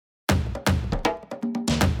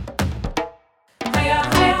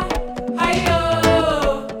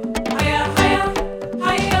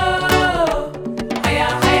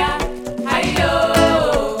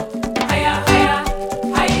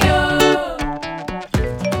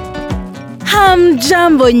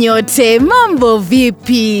Hamjambo nyote, mambo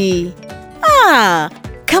vipi?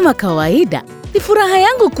 Kama kawaida, ni furaha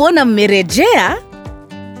yangu kuona mmerejea.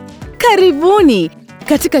 Karibuni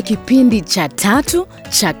katika kipindi cha 3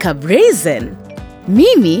 cha KaBrazen.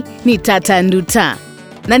 Mimi ni Tata Nduta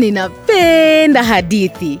na ninapenda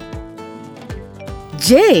hadithi.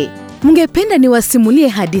 Je, mngependa niwasimulie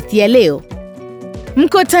hadithi ya leo?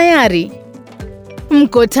 Mko tayari?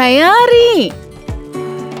 Mko tayari?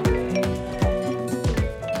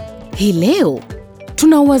 Hii leo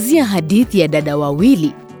tunawazia hadithi ya dada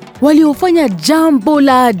wawili waliofanya jambo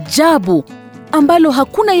la ajabu ambalo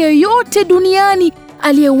hakuna yeyote duniani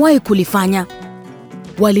aliyewahi kulifanya.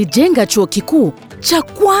 Walijenga chuo kikuu cha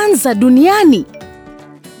kwanza duniani.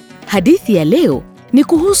 Hadithi ya leo ni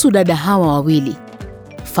kuhusu dada hawa wawili,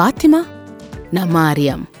 Fatima na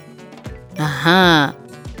Maryam.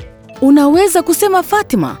 Unaweza kusema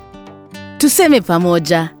Fatima? Tuseme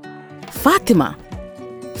pamoja. Fatima.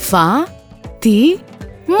 Fa-ti-ma.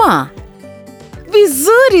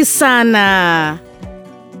 Vizuri sana.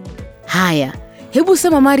 Haya, hebu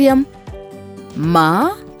sema Maryam.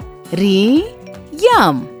 Ma-ri-yam.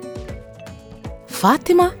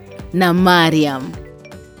 Fatima na Maryam.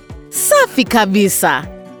 Safi kabisa.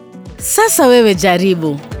 Sasa wewe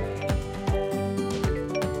jaribu.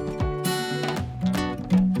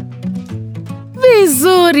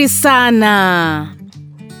 Vizuri sana.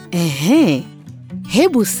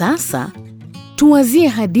 Hebu sasa tuwazie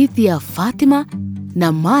hadithi ya Fatima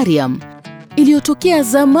na Maryam iliyotokea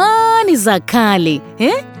zamani za kale,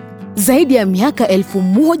 zaidi ya miaka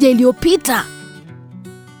 1000 iliyopita.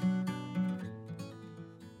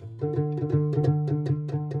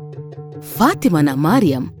 Fatima na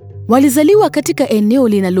Maryam walizaliwa katika eneo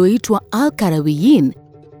linaloitwa Al-Karawiyin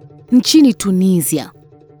nchini Tunisia.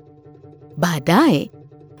 Baadaye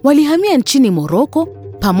walihamia nchini Morocco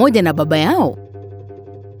pamoja na baba yao.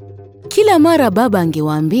 Kila mara baba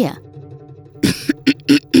angewaambia,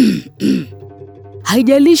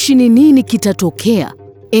 haijalishi ni nini kitatokea,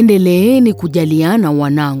 endeleeni kujaliana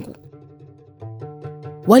wanangu.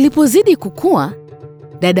 Walipozidi kukua,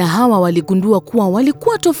 dada hawa waligundua kuwa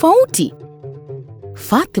walikuwa tofauti.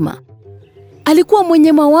 Fatima alikuwa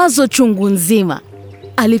mwenye mawazo chungu nzima.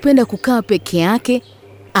 Alipenda kukaa peke yake,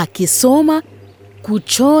 akisoma,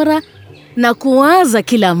 kuchora na kuwaza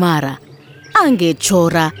kila mara.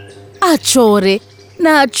 Angechora, achore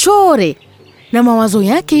na achore, na mawazo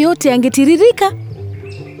yake yote yangetiririka.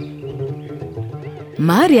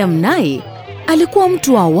 Maryam naye alikuwa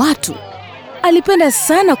mtu wa watu. Alipenda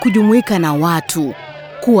sana kujumuika na watu,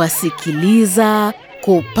 kuwasikiliza,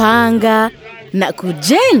 kupanga na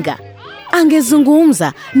kujenga.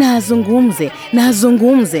 Angezungumza na azungumze na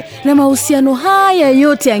azungumze, na mahusiano haya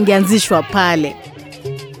yote yangeanzishwa pale.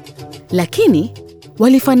 Lakini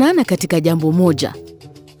walifanana katika jambo moja.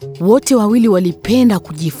 Wote wawili walipenda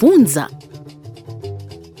kujifunza.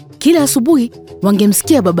 Kila asubuhi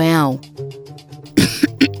wangemsikia baba yao,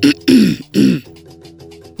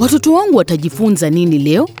 watoto wangu watajifunza nini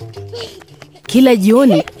leo? Kila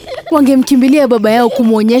jioni wangemkimbilia baba yao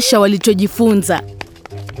kumwonyesha walichojifunza.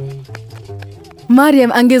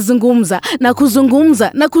 Maryam angezungumza na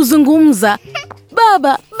kuzungumza na kuzungumza.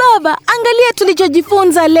 Baba, angalia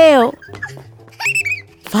tulichojifunza leo.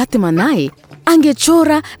 Fatima naye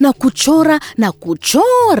angechora na kuchora na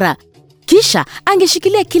kuchora. Kisha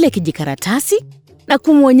angeshikilia kile kijikaratasi na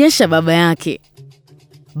kumwonyesha baba yake.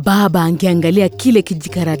 Baba angeangalia kile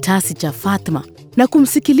kijikaratasi cha Fatima na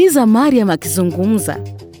kumsikiliza Maryam akizungumza.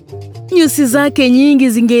 Nyusi zake nyingi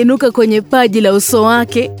zingeinuka kwenye paji la uso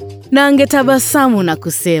wake na angetabasamu na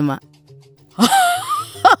kusema,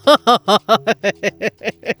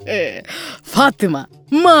 Fatima,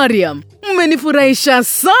 Maryam, mmenifurahisha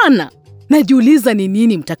sana. Najiuliza ni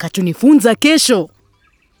nini mtakachonifunza kesho.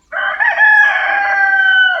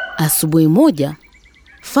 Asubuhi moja,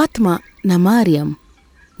 Fatima na Maryam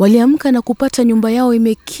waliamka na kupata nyumba yao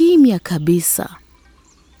imekimya kabisa.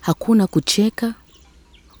 Hakuna kucheka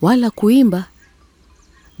wala kuimba.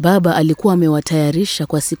 Baba alikuwa amewatayarisha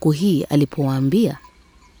kwa siku hii alipowaambia,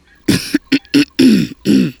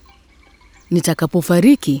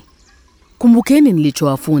 nitakapofariki, kumbukeni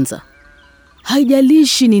nilichowafunza.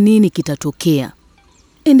 Haijalishi ni nini kitatokea,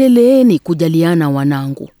 endeleeni kujaliana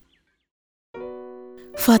wanangu.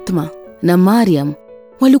 Fatima na Maryam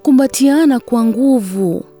walikumbatiana kwa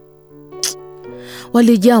nguvu.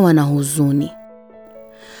 Walijawa na huzuni.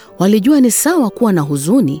 Walijua ni sawa kuwa na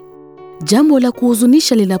huzuni, jambo la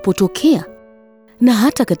kuhuzunisha linapotokea. Na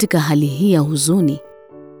hata katika hali hii ya huzuni,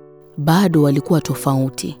 bado walikuwa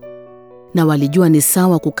tofauti. Na walijua ni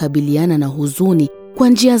sawa kukabiliana na huzuni kwa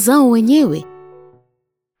njia zao wenyewe.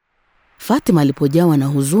 Fatima alipojawa na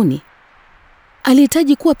huzuni,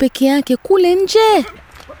 alihitaji kuwa peke yake kule nje.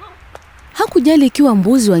 Hakujali ikiwa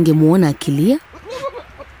mbuzi wangemuona akilia.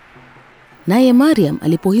 Naye Maryam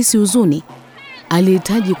alipohisi huzuni,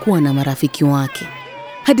 alihitaji kuwa na marafiki wake.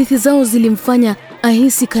 Hadithi zao zilimfanya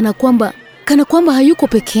ahisi kana kwamba hayuko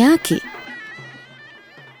peke yake.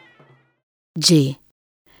 Je,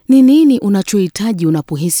 ni nini unachohitaji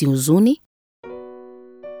unapohisi huzuni?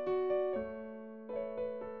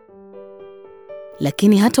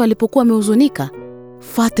 Lakini hata walipokuwa wamehuzunika,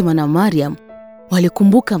 Fatima na Maryam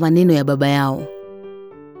walikumbuka maneno ya baba yao.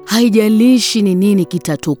 Haijalishi ni nini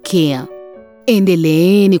kitatokea,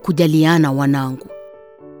 endeleeni kujaliana wanangu.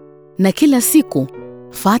 Na kila siku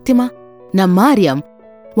Fatima na Maryam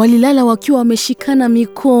walilala wakiwa wameshikana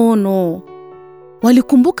mikono.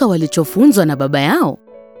 Walikumbuka walichofunzwa na baba yao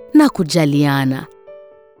na kujaliana.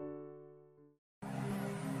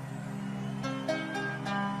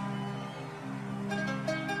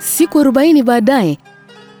 Siku 40 baadaye,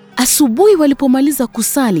 asubuhi walipomaliza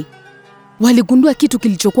kusali, waligundua kitu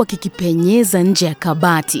kilichokuwa kikipenyeza nje ya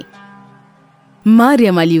kabati.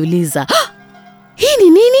 Maryam aliuliza, "Hii ni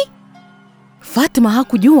nini?" Fatima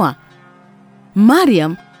hakujua.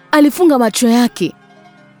 Maryam alifunga macho yake.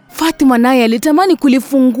 Fatima naye alitamani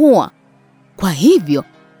kulifungua. Kwa hivyo,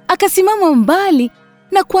 akasimama mbali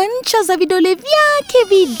na kwa ncha za vidole vyake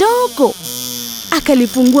vidogo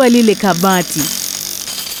akalifungua lile kabati.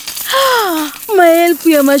 Maelfu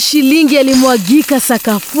ya mashilingi yalimwagika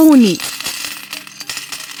sakafuni.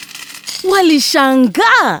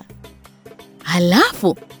 Walishangaa.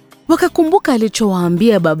 Halafu wakakumbuka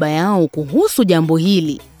alichowaambia baba yao kuhusu jambo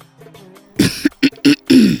hili.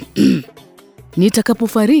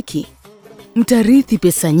 Nitakapofariki, mtarithi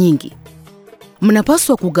pesa nyingi.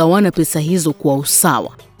 Mnapaswa kugawana pesa hizo kwa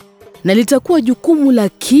usawa, na litakuwa jukumu la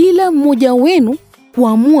kila mmoja wenu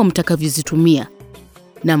kuamua mtakavyozitumia.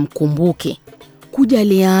 Na mkumbuke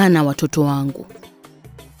kujaliana watoto wangu.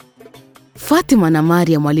 Fatima na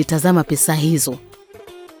Maryam walitazama pesa hizo.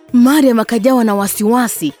 Maryam akajawa na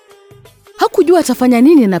wasiwasi. Hakujua atafanya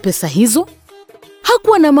nini na pesa hizo.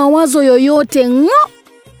 Hakuwa na mawazo yoyote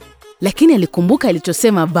Lakini alikumbuka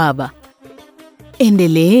alichosema baba.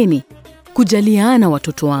 Endeleeni kujaliana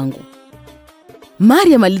watoto wangu.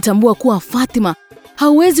 Maryam alitambua kuwa Fatima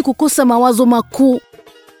hawezi kukosa mawazo makuu.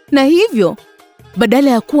 Na hivyo,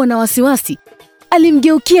 badala ya kuwa na wasiwasi,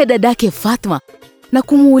 alimgeukia dadake Fatima na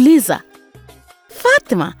kumuuliza,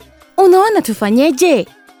 "Fatima, unaona tufanyeje?"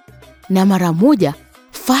 Na mara moja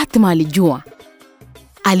Fatima alijua.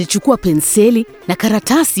 Alichukua penseli na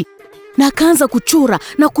karatasi na akaanza kuchora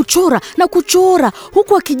na kuchora na kuchora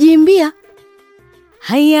huku akijiimbia,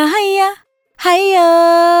 "Haya haya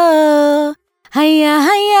haya, haya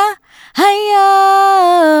haya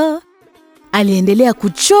haya." Aliendelea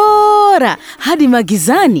kuchora hadi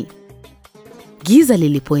magizani. Giza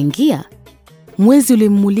lilipoingia, mwezi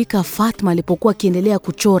ulimmulika Fatima alipokuwa akiendelea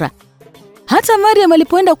kuchora. Hata Maryam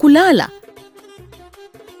alipoenda kulala.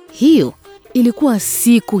 Hiyo ilikuwa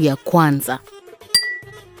siku ya kwanza.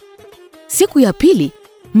 Siku ya pili,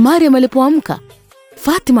 Maryam alipoamka,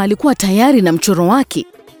 Fatima alikuwa tayari na mchoro wake.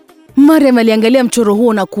 Maryam aliangalia mchoro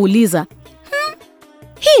huo na kuuliza,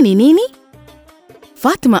 "Hii ni nini?"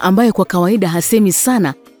 Fatima, ambaye kwa kawaida hasemi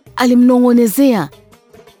sana, alimnong'onezea,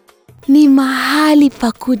 "Ni mahali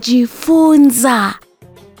pa kujifunza.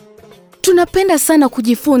 Tunapenda sana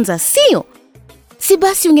kujifunza, sio? Si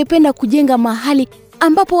basi ungependa kujenga mahali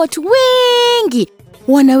ambapo watu wengi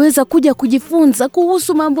wanaweza kuja kujifunza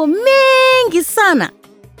kuhusu mambo mengi sana?"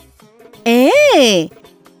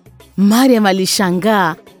 Maryam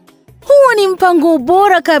alishangaa. Huo ni mpango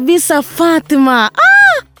bora kabisa, Fatima.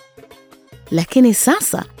 Lakini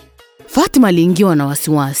sasa Fatima aliingiwa na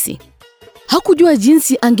wasiwasi. Hakujua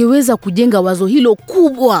jinsi angeweza kujenga wazo hilo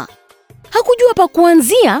kubwa. Hakujua pa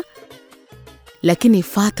kuanzia. Lakini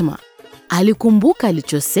Fatima alikumbuka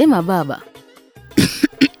alichosema baba.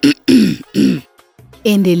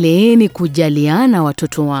 Endeleeni kujaliana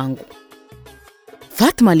watoto wangu.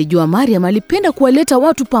 Fatima alijua Maryam alipenda kuwaleta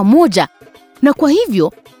watu pamoja, na kwa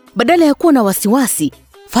hivyo badala ya kuwa na wasiwasi,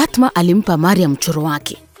 Fatima alimpa Maryam mchoro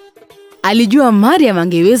wake. Alijua Maryam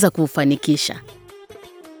angeweza kuufanikisha.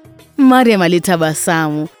 Maryam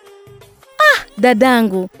alitabasamu.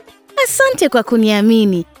 Dadangu, asante kwa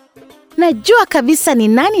kuniamini. Najua kabisa ni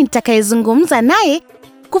nani nitakayezungumza naye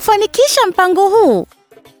kufanikisha mpango huu.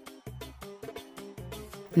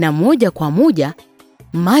 Na moja kwa moja,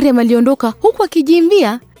 Maryam aliondoka huku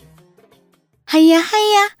akijiimbia, "Haya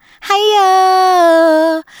haya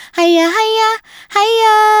haya, haya haya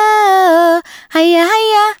haya, haya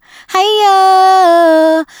haya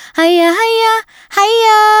haya, haya haya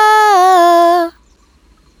haya."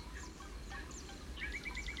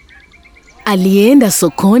 alienda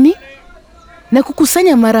sokoni na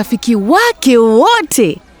kukusanya marafiki wake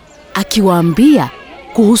wote, akiwaambia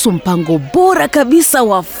kuhusu mpango bora kabisa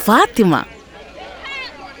wa Fatima.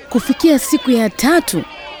 Kufikia siku ya 3,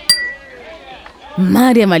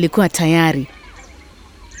 Maryam alikuwa tayari.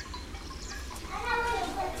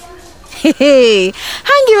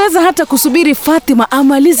 Hangeweza hata kusubiri Fatima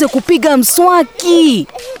amalize kupiga mswaki.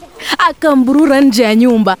 Akamburura nje ya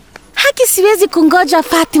nyumba. Haki, siwezi kungoja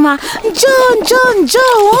Fatima.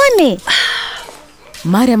 Njoo uone.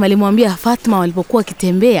 Maryam alimwambia Fatima walipokuwa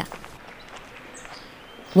wakitembea.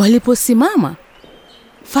 Waliposimama,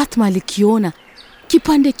 Fatima alikiona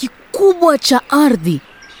kipande kikubwa cha ardhi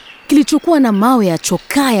kilichokuwa na mawe ya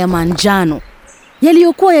chokaa ya manjano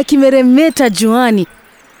yaliyokuwa yakimeremeta juani,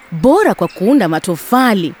 bora kwa kuunda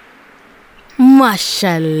matofali.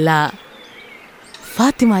 Mashallah.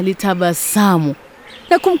 Fatima alitabasamu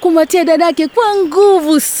na kumkumbatia dadake kwa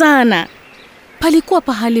nguvu sana. Palikuwa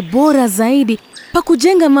pahali bora zaidi pa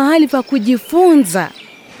kujenga mahali pa kujifunza.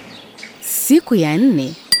 Siku ya 4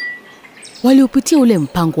 waliupitia ule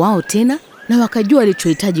mpango wao tena na wakajua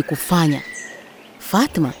walichohitaji kufanya.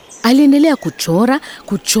 Fatima aliendelea kuchora,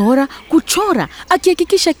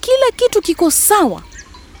 akihakikisha kila kitu kiko sawa.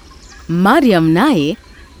 Maryam naye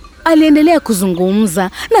aliendelea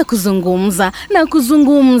kuzungumza,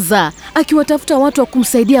 akiwatafuta watu wa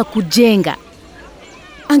kumsaidia kujenga.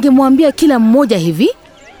 Angemwambia kila mmoja hivi: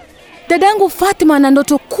 dadangu Fatima ana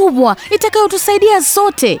ndoto kubwa itakayotusaidia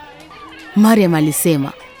sote. Maryam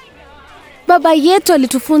alisema, baba yetu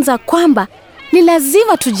alitufunza kwamba ni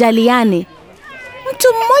lazima tujaliane. Mtu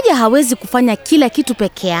mmoja hawezi kufanya kila kitu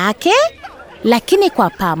peke yake, lakini kwa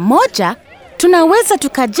pamoja tunaweza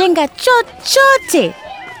tukajenga chochote.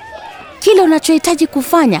 Kile unachohitaji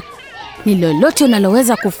kufanya ni lolote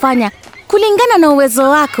unaloweza kufanya kulingana na uwezo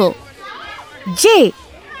wako. Je,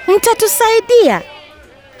 mtatusaidia?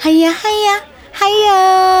 Haya.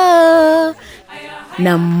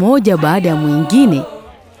 Na mmoja baada ya mwingine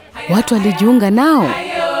watu walijiunga nao.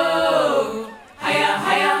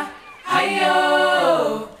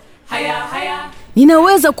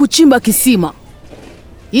 Ninaweza kuchimba kisima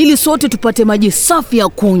ili sote tupate maji safi ya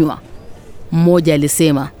kunywa, mmoja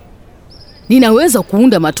alisema. Ninaweza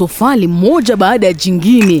kuunda matofali moja baada ya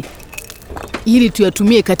jingine ili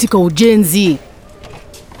tuyatumie katika ujenzi,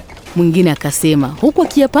 mwingine akasema, huku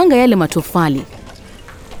akiyapanga yale matofali.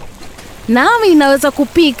 Nami ninaweza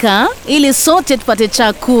kupika ili sote tupate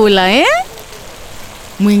chakula,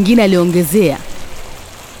 Mwingine aliongezea.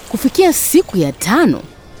 Kufikia siku ya 5,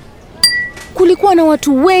 kulikuwa na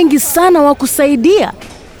watu wengi sana wa kusaidia.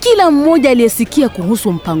 Kila mmoja aliyesikia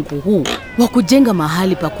kuhusu mpango huu wa kujenga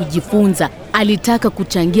mahali pa kujifunza alitaka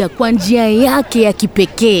kuchangia kwa njia yake ya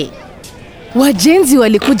kipekee. Wajenzi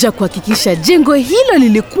walikuja kuhakikisha jengo hilo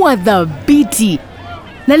lilikuwa thabiti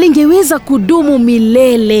na lingeweza kudumu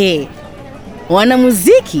milele.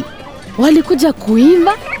 Wanamuziki walikuja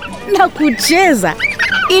kuimba na kucheza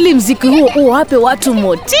ili muziki huo uwape watu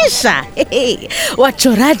motisha.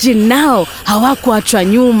 Wachoraji nao hawakuachwa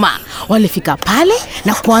nyuma. Walifika pale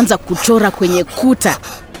na kuanza kuchora kwenye kuta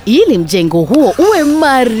ili mjengo huo uwe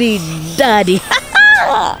maridadi.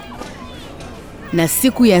 Na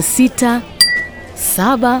siku ya 6,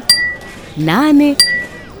 7, 8,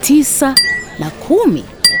 9 na 10,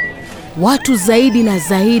 watu zaidi na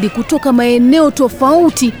zaidi kutoka maeneo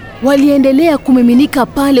tofauti waliendelea kumiminika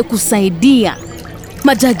pale kusaidia.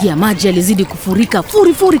 Majagi ya maji yalizidi kufurika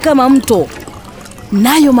furi kama mto.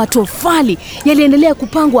 Nayo matofali yaliendelea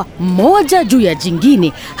kupangwa moja juu ya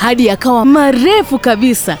jingine hadi yakawa marefu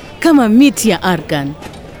kabisa kama miti ya argan.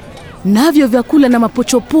 Navyo vyakula na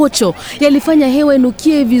mapochopocho yalifanya hewa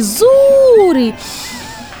inukie vizuri.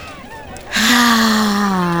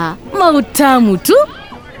 Mautamu tu.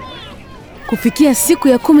 Kufikia siku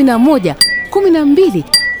ya 11, 12,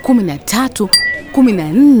 13,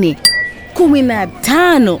 14,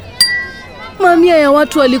 15, mamia ya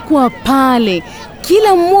watu walikuwa pale,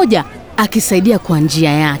 kila mmoja akisaidia kwa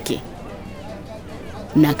njia yake.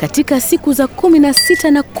 Na katika siku za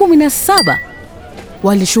 16 na 17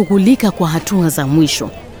 walishughulika kwa hatua za mwisho.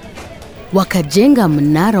 Wakajenga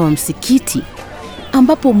mnara wa msikiti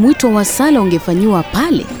ambapo mwito wa sala ungefanywa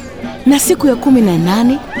pale. Na siku ya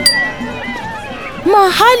 18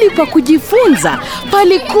 mahali pa kujifunza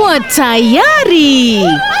palikuwa tayari.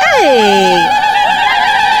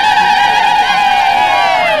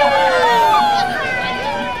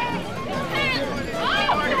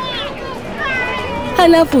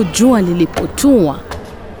 Halafu jua lilipotua,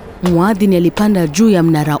 muadhini alipanda juu ya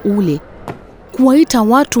mnara ule kuwaita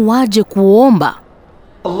watu waje kuomba.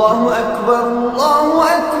 Allahu Akbar, Allahu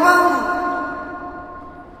Akbar.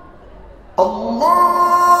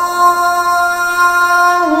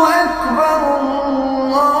 Allahu Akbar,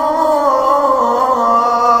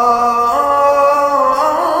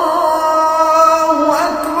 Allahu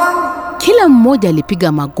Akbar. Kila mmoja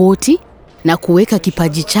alipiga magoti na kuweka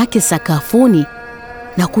kipaji chake sakafuni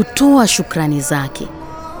na kutoa shukrani zake.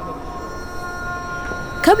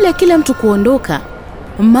 Kabla ya kila mtu kuondoka,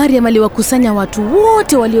 Maryam aliwakusanya watu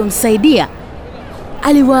wote waliomsaidia.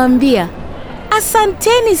 Aliwaambia,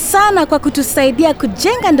 asanteni sana kwa kutusaidia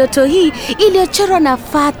kujenga ndoto hii iliyochorwa na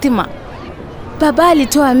Fatima. Baba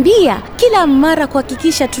alituambia kila mara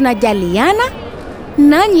kuhakikisha tunajaliana,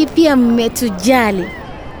 nanyi pia mmetujali.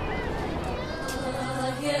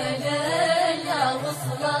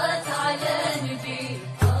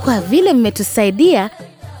 Kwa vile mmetusaidia,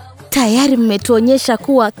 tayari mmetuonyesha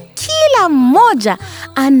kuwa kila mmoja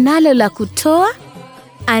analo la kutoa,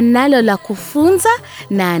 analo la kufunza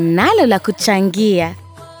na analo la kuchangia.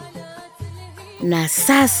 Na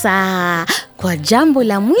sasa, kwa jambo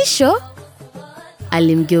la mwisho,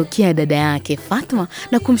 alimgeukia dada yake Fatima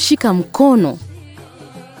na kumshika mkono.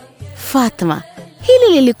 Fatima,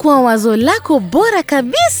 hili lilikuwa wazo lako bora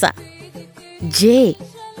kabisa. Je,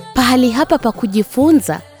 pahali hapa pa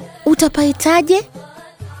kujifunza utapaitaje?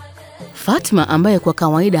 Fatima, ambaye kwa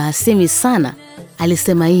kawaida hasemi sana,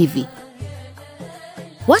 alisema hivi: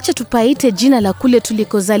 wacha tupaite jina la kule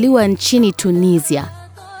tulikozaliwa nchini Tunisia,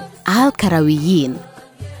 Al-Qarawiyyin.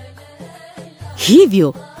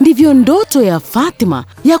 Hivyo ndivyo ndoto ya Fatima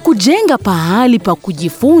ya kujenga pahali pa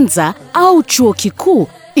kujifunza au chuo kikuu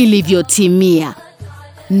ilivyotimia.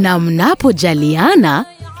 Na mnapojaliana,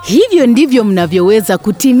 hivyo ndivyo mnavyoweza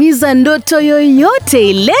kutimiza ndoto yoyote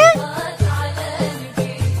ile.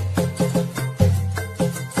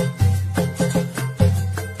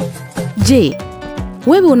 Je,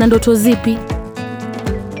 wewe una ndoto zipi?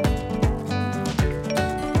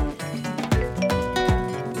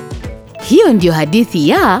 Hiyo ndio hadithi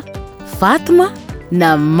ya Fatima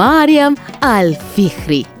na Maryam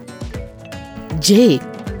Al-Fikhri. Je,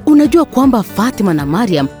 unajua kwamba Fatima na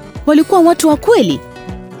Maryam walikuwa watu wa kweli?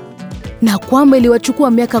 Na kwamba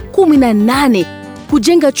iliwachukua miaka 18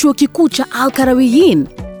 kujenga chuo kikuu cha Al-Qarawiyyin?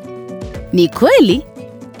 Ni kweli?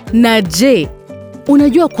 Na je,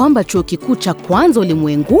 unajua kwamba chuo kikuu cha kwanza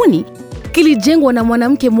ulimwenguni kilijengwa na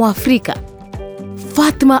mwanamke Mwafrika,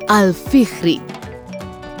 Fatima Al-Fikhri?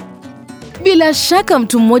 Bila shaka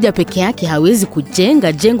mtu mmoja peke yake hawezi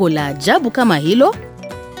kujenga jengo la ajabu kama hilo.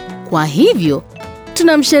 Kwa hivyo,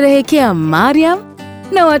 tunamsherehekea Maryam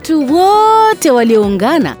na watu wote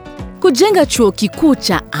walioungana kujenga chuo kikuu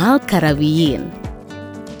cha Al-Qarawiyyin.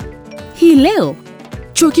 Hii leo,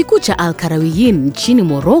 chuo kikuu cha Al-Qarawiyyin nchini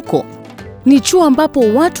Morocco ni chuo ambapo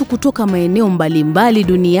watu kutoka maeneo mbalimbali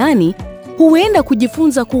duniani huenda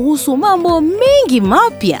kujifunza kuhusu mambo mengi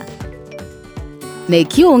mapya. Na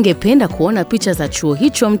ikiwa ungependa kuona picha za chuo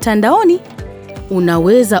hicho mtandaoni,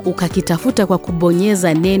 unaweza ukakitafuta kwa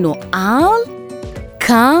kubonyeza neno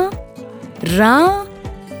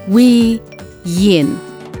Al-Qarawiyyin.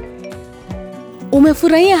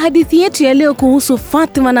 Umefurahia hadithi yetu ya leo kuhusu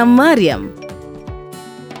Fatima na Maryam?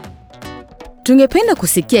 Tungependa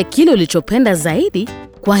kusikia kile ulichopenda zaidi,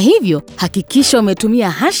 kwa hivyo hakikisha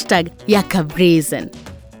umetumia hashtag ya KaBrazen.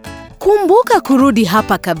 Kumbuka kurudi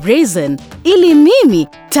hapa KaBrazen ili mimi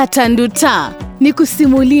Tata Nduta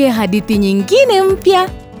nikusimulie hadithi nyingine mpya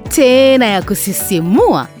tena ya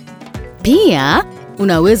kusisimua. Pia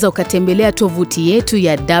unaweza ukatembelea tovuti yetu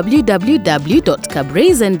ya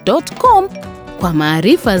www.kabrazen.com kwa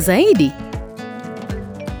maarifa zaidi.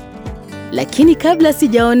 Lakini kabla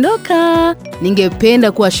sijaondoka,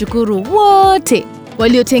 ningependa kuwashukuru wote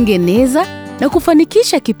waliotengeneza na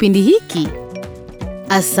kufanikisha kipindi hiki.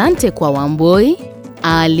 Asante kwa Wambui,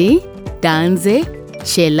 Ali, Danze,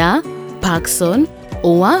 Chela, Paxson,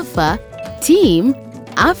 Owafa, Team,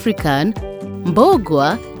 Afrikan,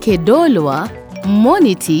 Mbogua, Kedolwa,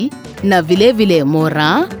 Moniti na vilevile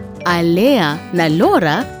Mora, Aleya na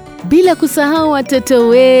Lora, bila kusahau watoto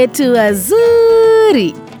wetu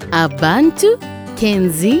wazuri Abantu,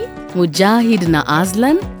 Kenzi, Mujahid na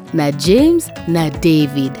Aslan na James na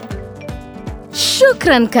David.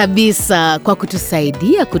 Shukran kabisa kwa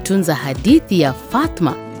kutusaidia kutunza hadithi ya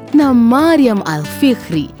Fatima na Maryam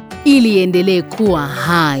Al-Fikhri ili iendelee kuwa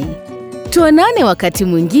hai. Tuonane wakati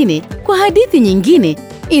mwingine kwa hadithi nyingine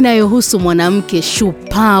inayohusu mwanamke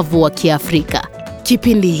shupavu wa Kiafrika.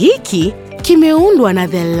 Kipindi hiki kimeundwa na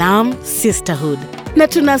the LAM Sisterhood na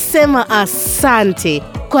tunasema asante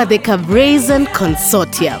kwa the KaBrazen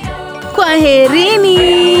Consortium. Kwaherini!